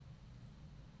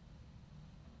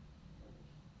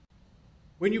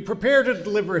When you prepare to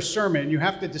deliver a sermon, you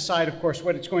have to decide, of course,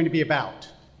 what it's going to be about.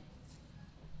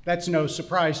 That's no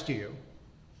surprise to you.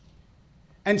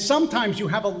 And sometimes you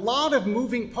have a lot of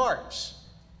moving parts.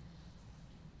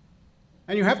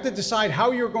 And you have to decide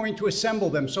how you're going to assemble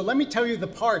them. So let me tell you the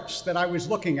parts that I was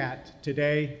looking at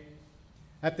today,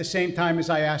 at the same time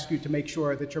as I ask you to make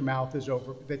sure that your mask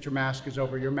is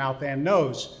over your mouth and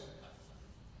nose.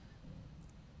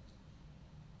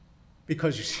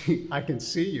 Because you see, I can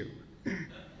see you.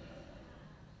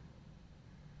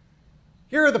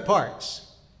 Here are the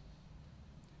parts.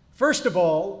 First of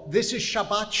all, this is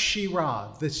Shabbat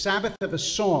Shirah, the Sabbath of a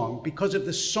song, because of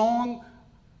the song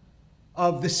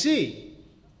of the sea.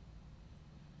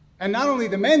 And not only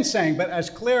the men sang, but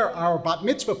as Claire, our bat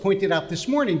mitzvah, pointed out this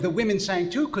morning, the women sang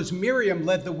too, because Miriam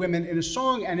led the women in a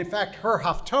song, and in fact, her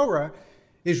Haftorah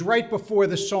is right before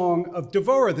the song of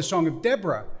Devorah, the song of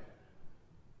Deborah.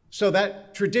 So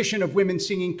that tradition of women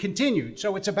singing continued.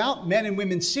 So it's about men and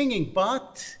women singing,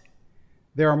 but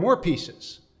there are more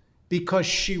pieces, because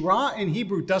Shirah in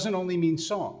Hebrew doesn't only mean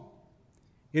song,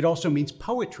 it also means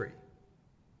poetry.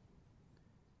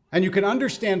 And you can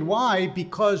understand why,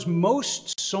 because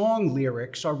most song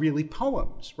lyrics are really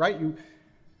poems, right?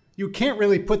 You can't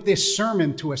really put this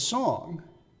sermon to a song,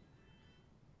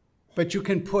 but you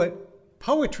can put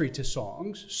poetry to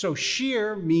songs. So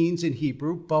shir means in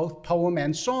Hebrew both poem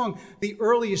and song. The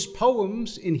earliest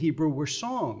poems in Hebrew were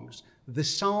songs, the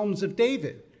Psalms of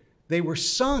David. They were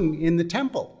sung in the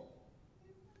temple.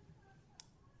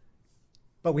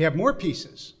 But we have more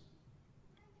pieces,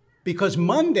 because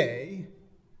Monday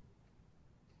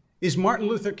is Martin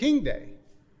Luther King Day.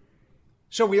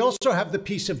 So we also have the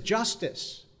piece of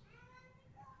justice.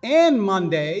 And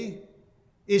Monday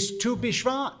is Tu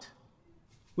B'Shvat,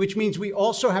 which means we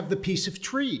also have the piece of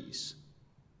trees.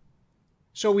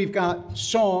 So we've got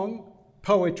song,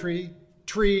 poetry,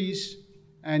 trees,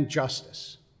 and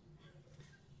justice.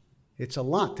 It's a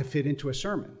lot to fit into a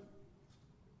sermon.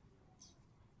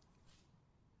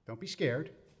 Don't be scared.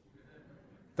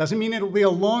 Doesn't mean it'll be a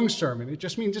long sermon. It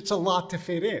just means it's a lot to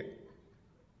fit in.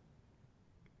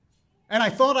 And I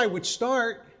thought I would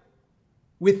start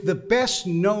with the best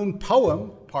known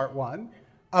poem, part one,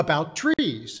 about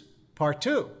trees, part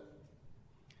two.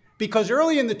 Because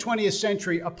early in the 20th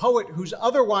century, a poet who's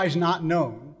otherwise not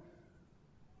known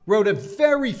wrote a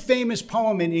very famous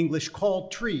poem in English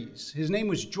called Trees. His name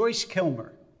was Joyce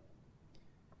Kilmer.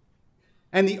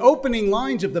 And the opening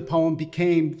lines of the poem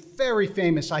became very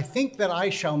famous. I think that I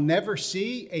shall never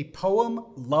see a poem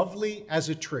lovely as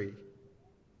a tree.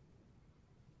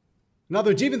 In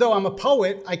other words, even though I'm a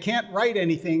poet, I can't write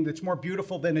anything that's more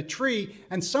beautiful than a tree.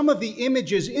 And some of the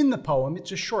images in the poem,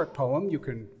 it's a short poem, you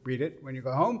can read it when you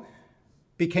go home,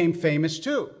 became famous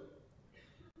too.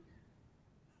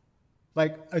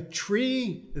 Like a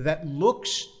tree that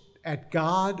looks at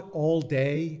God all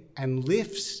day and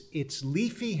lifts its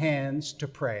leafy hands to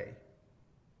pray.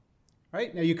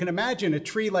 Right? Now you can imagine a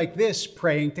tree like this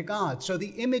praying to God. So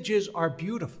the images are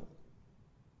beautiful.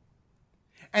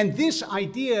 And this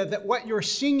idea that what you're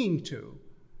singing to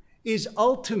is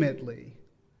ultimately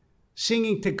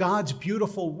singing to God's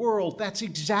beautiful world, that's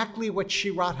exactly what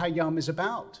Shirat Hayam is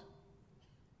about.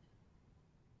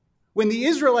 When the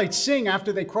Israelites sing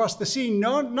after they cross the sea,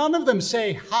 none of them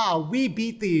say, "Ha, we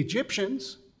beat the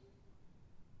Egyptians.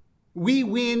 We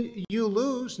win, you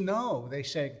lose." No, they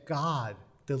say, "God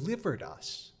delivered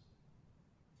us."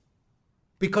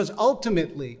 Because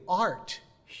ultimately, art,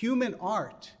 human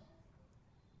art,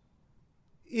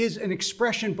 is an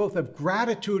expression both of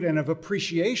gratitude and of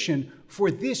appreciation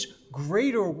for this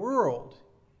greater world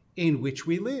in which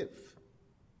we live.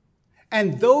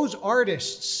 And those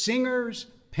artists, singers,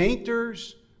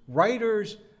 painters,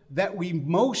 writers that we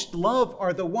most love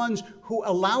are the ones who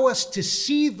allow us to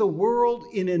see the world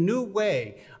in a new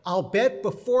way. I'll bet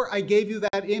before I gave you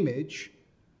that image,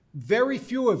 very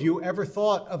few of you ever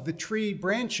thought of the tree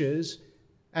branches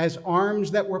as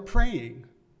arms that were praying.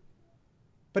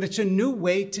 But it's a new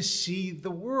way to see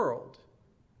the world.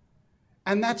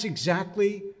 And that's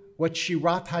exactly what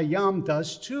Shirat Hayam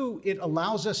does too. It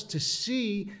allows us to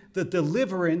see the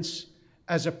deliverance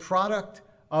as a product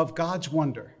of God's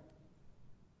wonder.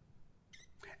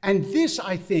 And this,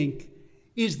 I think,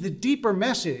 is the deeper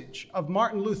message of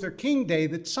Martin Luther King Day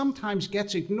that sometimes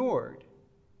gets ignored.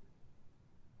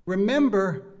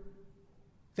 Remember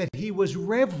that he was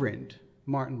Reverend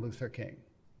Martin Luther King.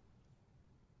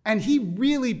 And he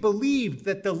really believed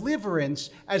that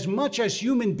deliverance, as much as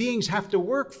human beings have to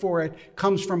work for it,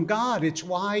 comes from God. It's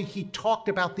why he talked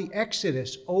about the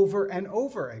Exodus over and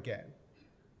over again.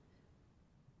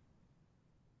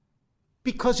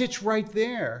 Because it's right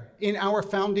there in our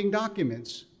founding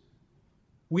documents.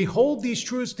 We hold these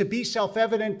truths to be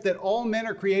self-evident that all men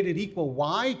are created equal.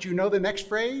 Why? Do you know the next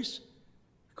phrase?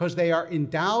 Because they are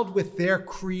endowed with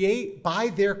by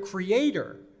their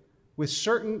Creator with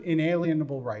certain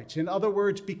inalienable rights. In other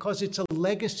words, because it's a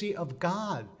legacy of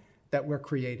God that we're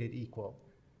created equal.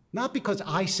 Not because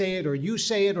I say it or you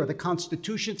say it or the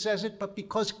Constitution says it, but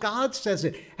because God says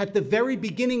it at the very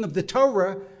beginning of the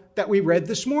Torah that we read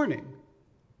this morning.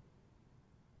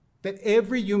 That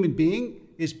every human being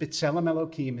is B'Tselem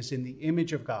Elohim, is in the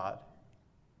image of God.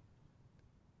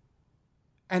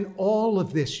 And all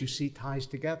of this, you see, ties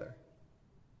together.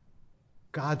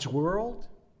 God's world,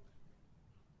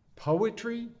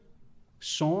 poetry,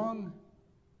 song,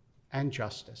 and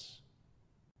justice.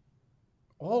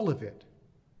 All of it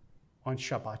on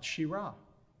Shabbat Shirah.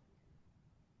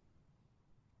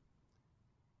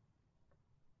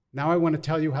 Now I want to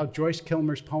tell you how Joyce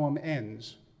Kilmer's poem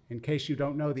ends, in case you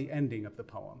don't know the ending of the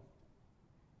poem.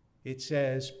 It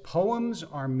says, "Poems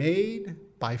are made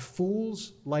by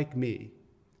fools like me,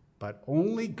 but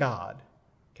only God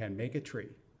can make a tree."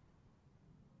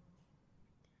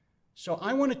 So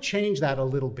I want to change that a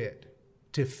little bit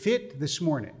to fit this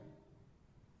morning.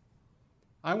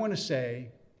 I want to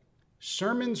say,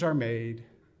 sermons are made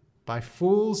by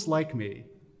fools like me,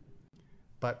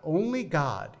 but only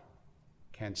God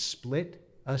can split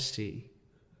a sea.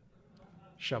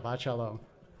 Shabbat Shalom.